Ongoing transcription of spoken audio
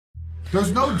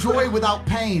There's no joy without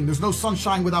pain. There's no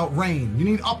sunshine without rain. You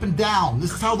need up and down.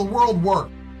 This is how the world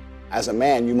works. As a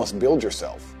man, you must build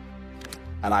yourself.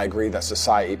 And I agree that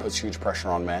society puts huge pressure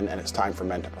on men, and it's time for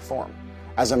men to perform.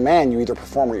 As a man, you either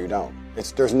perform or you don't.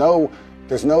 There's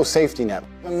no safety net.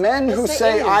 The men who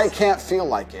say, I can't feel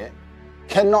like it,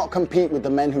 cannot compete with the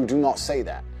men who do not say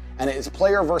that. And it is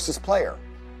player versus player.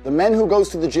 The man who goes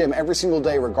to the gym every single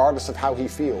day, regardless of how he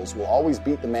feels, will always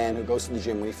beat the man who goes to the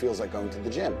gym when he feels like going to the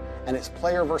gym. And it's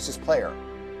player versus player.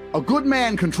 A good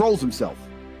man controls himself.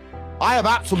 I have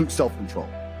absolute self-control.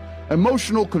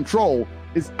 Emotional control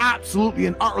is absolutely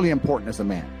and utterly important as a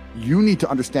man. You need to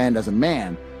understand as a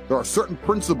man, there are certain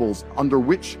principles under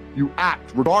which you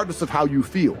act, regardless of how you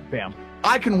feel. Bam.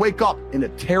 I can wake up in a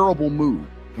terrible mood.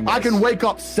 Yes. I can wake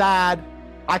up sad.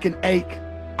 I can ache.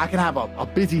 I can have a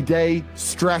busy day,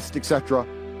 stressed, etc.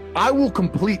 I will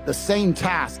complete the same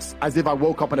tasks as if I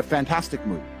woke up in a fantastic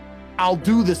mood. I'll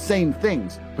do the same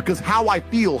things because how I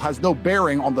feel has no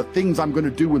bearing on the things I'm going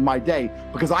to do in my day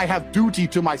because I have duty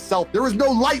to myself. There is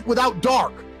no light without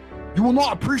dark. You will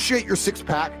not appreciate your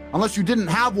six-pack unless you didn't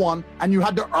have one and you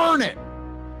had to earn it.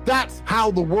 That's how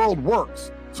the world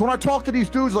works. So when I talk to these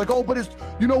dudes like, oh, but it's,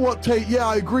 you know what, Tate, yeah,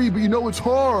 I agree, but you know, it's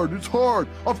hard. It's hard.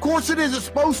 Of course it is. It's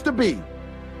supposed to be.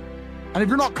 And if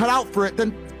you're not cut out for it,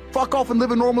 then fuck off and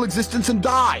live a normal existence and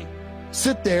die.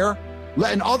 Sit there,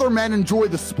 letting other men enjoy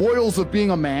the spoils of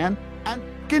being a man and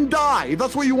can die. If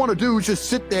that's what you want to do, is just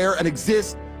sit there and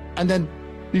exist and then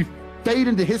fade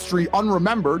into history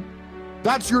unremembered.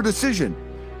 That's your decision.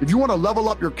 If you want to level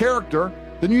up your character,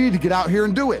 then you need to get out here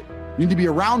and do it. You need to be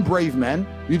around brave men.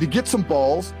 You need to get some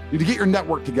balls. You need to get your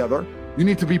network together. You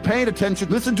need to be paying attention,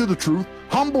 listen to the truth,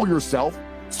 humble yourself,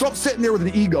 stop sitting there with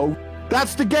an ego.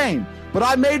 That's the game. But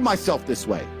I made myself this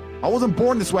way. I wasn't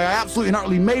born this way. I absolutely and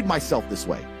utterly made myself this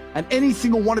way. And any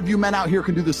single one of you men out here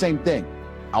can do the same thing.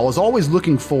 I was always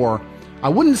looking for, I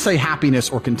wouldn't say happiness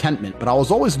or contentment, but I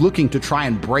was always looking to try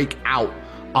and break out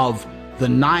of the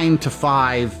 9 to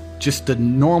 5, just the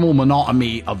normal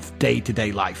monotony of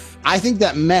day-to-day life. I think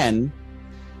that men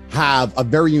have a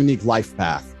very unique life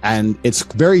path, and it's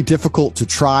very difficult to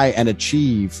try and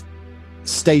achieve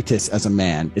status as a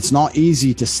man. It's not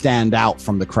easy to stand out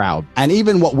from the crowd. And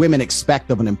even what women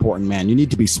expect of an important man, you need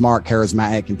to be smart,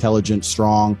 charismatic, intelligent,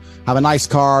 strong, have a nice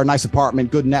car, nice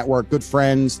apartment, good network, good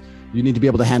friends. You need to be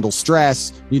able to handle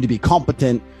stress. You need to be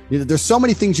competent. There's so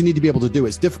many things you need to be able to do.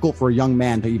 It's difficult for a young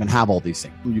man to even have all these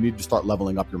things. You need to start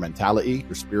leveling up your mentality,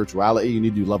 your spirituality. You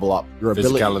need to level up your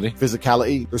ability,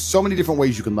 physicality. There's so many different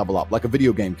ways you can level up, like a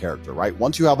video game character, right?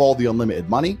 Once you have all the unlimited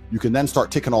money, you can then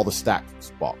start ticking all the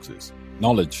stats boxes.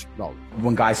 Knowledge.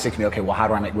 When guys say to me, okay, well, how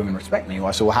do I make women respect me? Well,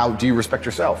 I say, well, how do you respect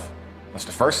yourself? That's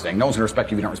the first thing. No one's gonna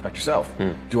respect you if you don't respect yourself.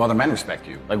 Do other men respect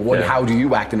you? Like, how do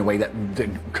you act in a way that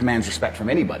commands respect from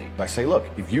anybody? I say, look,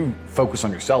 if you focus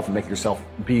on yourself and make yourself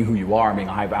being who you are and being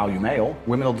a high value male,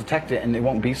 women will detect it and it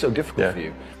won't be so difficult for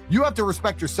you. You have to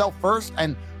respect yourself first.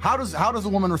 And how does a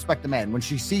woman respect a man? When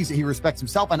she sees that he respects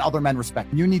himself and other men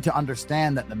respect him. You need to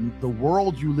understand that the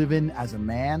world you live in as a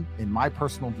man, in my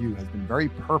personal view, has been very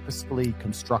purposefully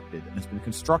constructed. And it's been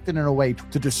constructed in a way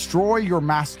to destroy your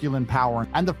masculine power.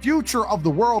 And the future of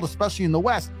the world, especially in the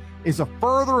West, is a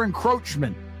further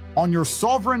encroachment on your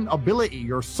sovereign ability,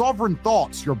 your sovereign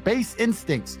thoughts, your base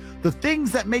instincts, the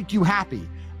things that make you happy.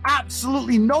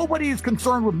 Absolutely nobody is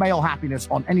concerned with male happiness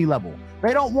on any level.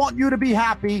 They don't want you to be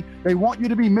happy. They want you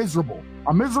to be miserable.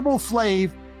 A miserable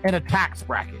slave in a tax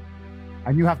bracket.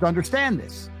 And you have to understand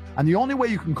this. And the only way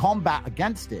you can combat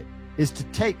against it is to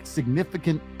take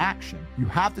significant action. You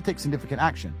have to take significant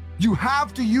action. You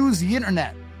have to use the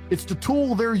internet. It's the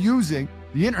tool they're using.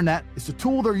 The internet is the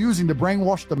tool they're using to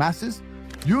brainwash the masses.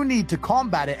 You need to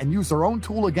combat it and use their own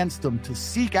tool against them to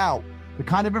seek out the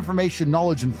kind of information,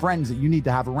 knowledge, and friends that you need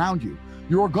to have around you.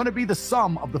 You are going to be the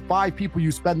sum of the 5 people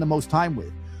you spend the most time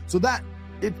with. So that,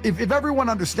 if everyone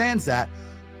understands that,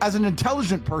 as an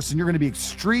intelligent person, you're going to be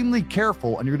extremely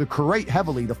careful and you're going to curate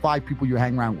heavily the 5 people you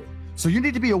hang around with. So you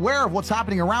need to be aware of what's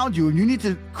happening around you, and you need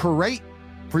to curate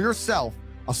for yourself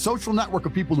a social network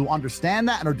of people who understand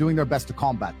that and are doing their best to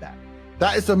combat that.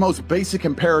 That is the most basic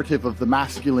imperative of the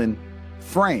masculine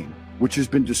frame, which has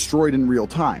been destroyed in real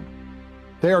time.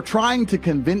 They are trying to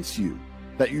convince you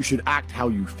that you should act how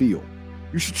you feel.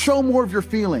 You should show more of your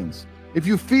feelings. If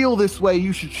you feel this way,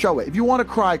 you should show it. If you want to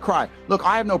cry, cry. Look,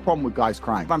 I have no problem with guys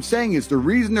crying. What I'm saying is the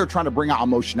reason they're trying to bring out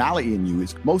emotionality in you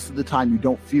is most of the time you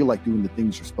don't feel like doing the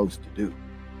things you're supposed to do.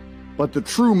 But the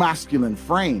true masculine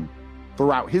frame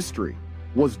throughout history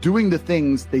was doing the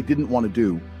things they didn't want to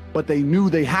do, but they knew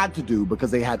they had to do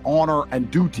because they had honor and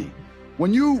duty.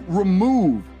 When you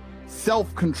remove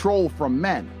self-control from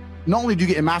men, not only do you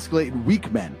get emasculated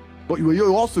weak men, but what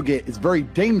you also get is very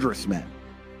dangerous men.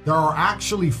 There are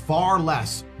actually far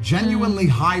less genuinely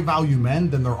high-value men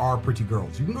than there are pretty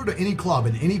girls. You can go to any club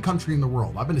in any country in the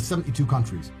world. I've been to 72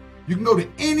 countries. You can go to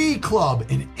any club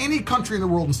in any country in the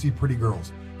world and see pretty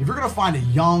girls. If you're going to find a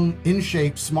young, in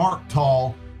shape, smart,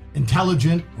 tall,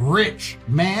 intelligent, rich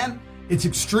man, it's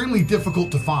extremely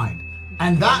difficult to find.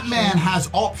 And that man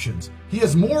has options. He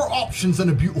has more options than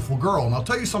a beautiful girl. And I'll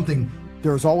tell you something.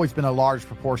 There's always been a large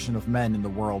proportion of men in the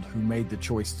world who made the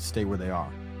choice to stay where they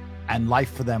are. And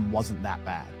life for them wasn't that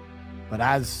bad. But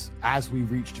as we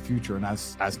reach the future and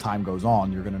as time goes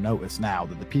on, you're going to notice now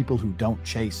that the people who don't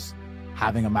chase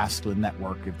having a masculine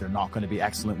network, if they're not going to be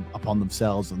excellent upon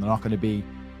themselves and they're not going to be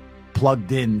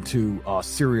plugged into a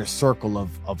serious circle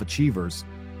of achievers,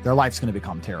 their life's going to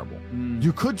become terrible.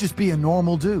 You could just be a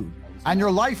normal dude and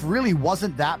your life really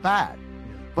wasn't that bad.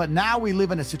 But now we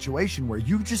live in a situation where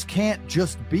you just can't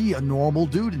just be a normal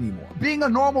dude anymore. Being a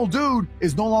normal dude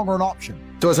is no longer an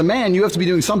option. So as a man, you have to be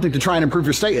doing something to try and improve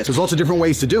your status. There's lots of different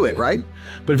ways to do it, right?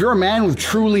 But if you're a man with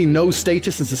truly no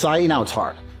status in society, now it's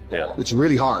hard. Yeah. It's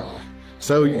really hard.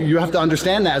 So you have to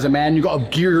understand that as a man, you got to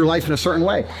gear your life in a certain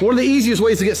way. One of the easiest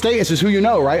ways to get status is who you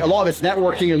know, right? A lot of it's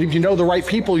networking, and if you know the right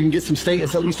people, you can get some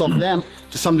status, at least off of them,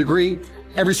 to some degree.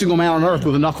 Every single man on earth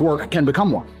with enough work can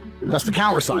become one. That's the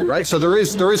counter side, right? So there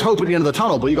is hope at the end of the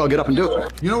tunnel, but you gotta get up and do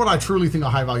it. You know what I truly think a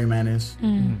high value man is?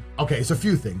 Okay, it's a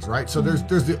few things, right? So there's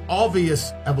the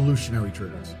obvious evolutionary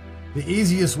triggers. The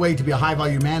easiest way to be a high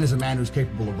value man is a man who's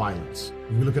capable of violence.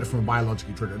 If you look at it from a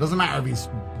biological trigger, it doesn't matter if he's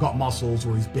got muscles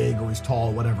or he's big or he's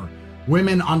tall, whatever.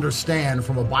 Women understand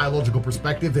from a biological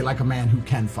perspective, they like a man who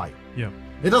can fight. Yeah.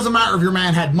 It doesn't matter if your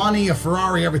man had money, a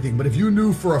Ferrari, everything, but if you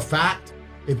knew for a fact,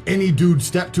 if any dude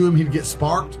stepped to him, he'd get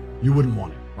sparked, you wouldn't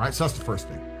want it. Right? So that's the first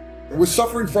thing. We're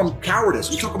suffering from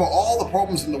cowardice. We talk about all the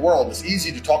problems in the world. It's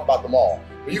easy to talk about them all.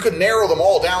 But you can narrow them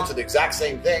all down to the exact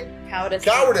same thing.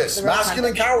 Cowardice,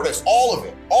 masculine cowardice, all of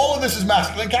it. All of this is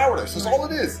masculine cowardice. That's all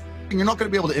it is. And you're not going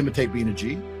to be able to imitate being a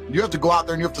G. You have to go out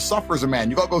there and you have to suffer as a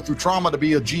man. You got to go through trauma to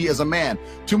be a G as a man.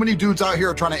 Too many dudes out here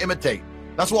are trying to imitate.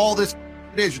 That's what all this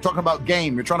is. You're talking about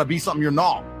game. You're trying to be something you're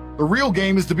not. The real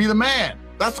game is to be the man.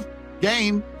 That's the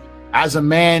game. As a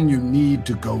man, you need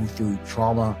to go through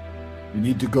trauma. You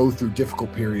need to go through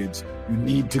difficult periods. You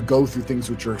need to go through things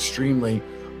which are extremely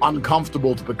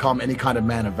uncomfortable to become any kind of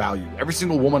man of value. Every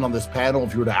single woman on this panel,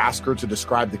 if you were to ask her to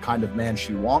describe the kind of man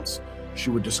she wants, she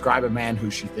would describe a man who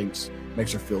she thinks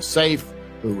makes her feel safe,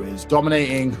 who is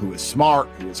dominating, who is smart,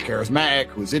 who is charismatic,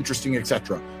 who is interesting,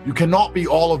 etc. You cannot be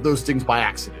all of those things by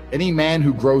accident. Any man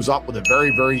who grows up with a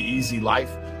very, very easy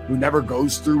life, who never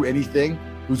goes through anything,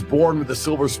 who's born with a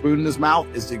silver spoon in his mouth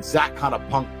is the exact kind of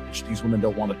punk bitch these women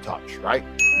don't want to touch, right?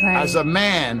 As a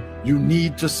man, you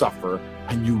need to suffer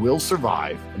and you will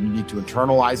survive and you need to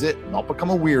internalize it, not become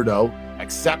a weirdo,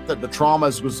 accept that the trauma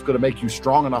is going to make you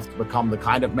strong enough to become the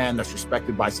kind of man that's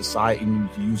respected by society and you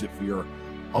need to use it for your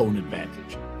own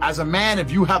advantage. As a man,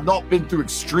 if you have not been through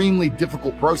extremely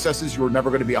difficult processes, you're never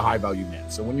going to be a high value man.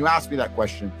 So when you ask me that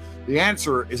question, the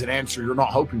answer is an answer you're not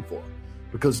hoping for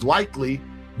because likely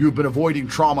you've been avoiding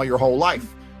trauma your whole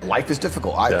life. Life is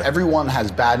difficult. Everyone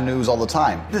has bad news all the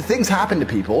time. The things happen to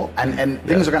people, and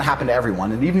things are going to happen to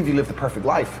everyone. And even if you live the perfect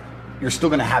life, you're still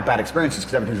going to have bad experiences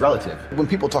because everything's relative. When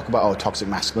people talk about toxic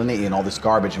masculinity and all this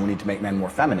garbage, and we need to make men more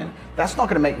feminine, that's not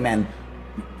going to make men.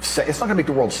 It's not going to make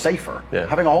the world safer.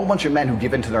 Having a whole bunch of men who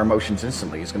give in to their emotions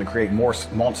instantly is going to create more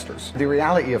monsters. The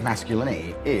reality of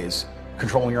masculinity is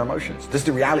controlling your emotions. This is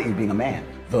the reality of being a man.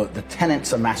 The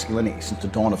tenets of masculinity since the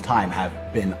dawn of time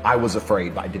have been, I was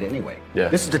afraid, but I did it anyway.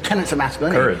 This is the tenets of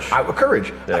masculinity.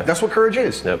 Courage. That's what courage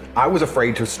is. I was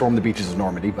afraid to storm the beaches of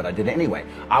Normandy, but I did it anyway.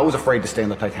 I was afraid to stay on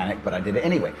the Titanic, but I did it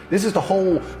anyway. This is the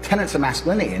whole tenets of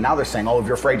masculinity, and now they're saying, oh, if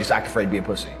you're afraid, just act afraid, be a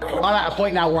pussy. I'm at a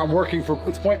point now where I'm working for,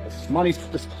 it's pointless. Money's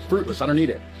just fruitless, I don't need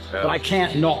it. But I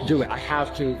can't not do it. I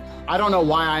have to. I don't know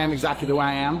why I am exactly the way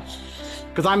I am.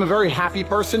 Because I'm a very happy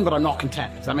person, but I'm not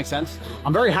content. Does that make sense?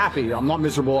 I'm very happy. I'm not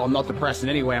miserable. I'm not depressed in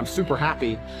any way. I'm super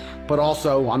happy, but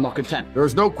also I'm not content. There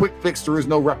is no quick fix. There is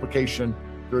no replication.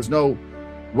 There's no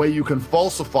way you can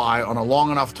falsify on a long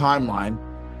enough timeline.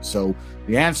 So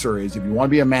the answer is, if you want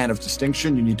to be a man of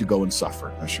distinction, you need to go and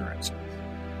suffer. That's your answer.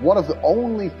 One of the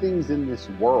only things in this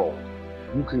world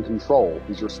you can control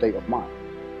is your state of mind.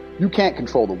 You can't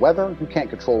control the weather. You can't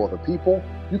control other people.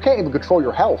 You can't even control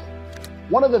your health.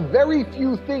 One of the very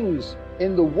few things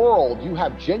in the world you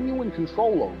have genuine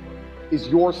control over is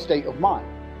your state of mind.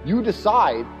 You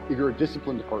decide if you're a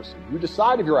disciplined person. You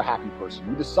decide if you're a happy person.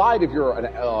 You decide if you're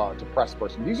a depressed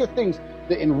person. These are things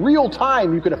that in real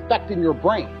time you can affect in your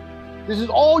brain. This is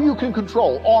all you can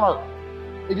control on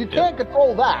Earth. If you can't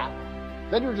control that,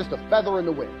 then you're just a feather in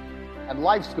the wind. And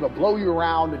life's going to blow you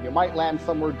around, and you might land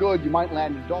somewhere good, you might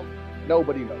land you don't.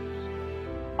 Nobody knows.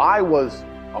 I was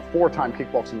a 4-time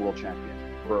kickboxing world champion.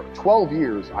 For 12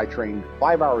 years, I trained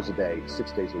 5 hours a day,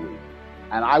 6 days a week.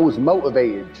 And I was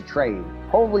motivated to train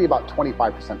probably about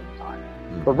 25% of the time.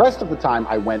 The rest of the time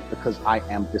I went because I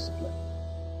am disciplined.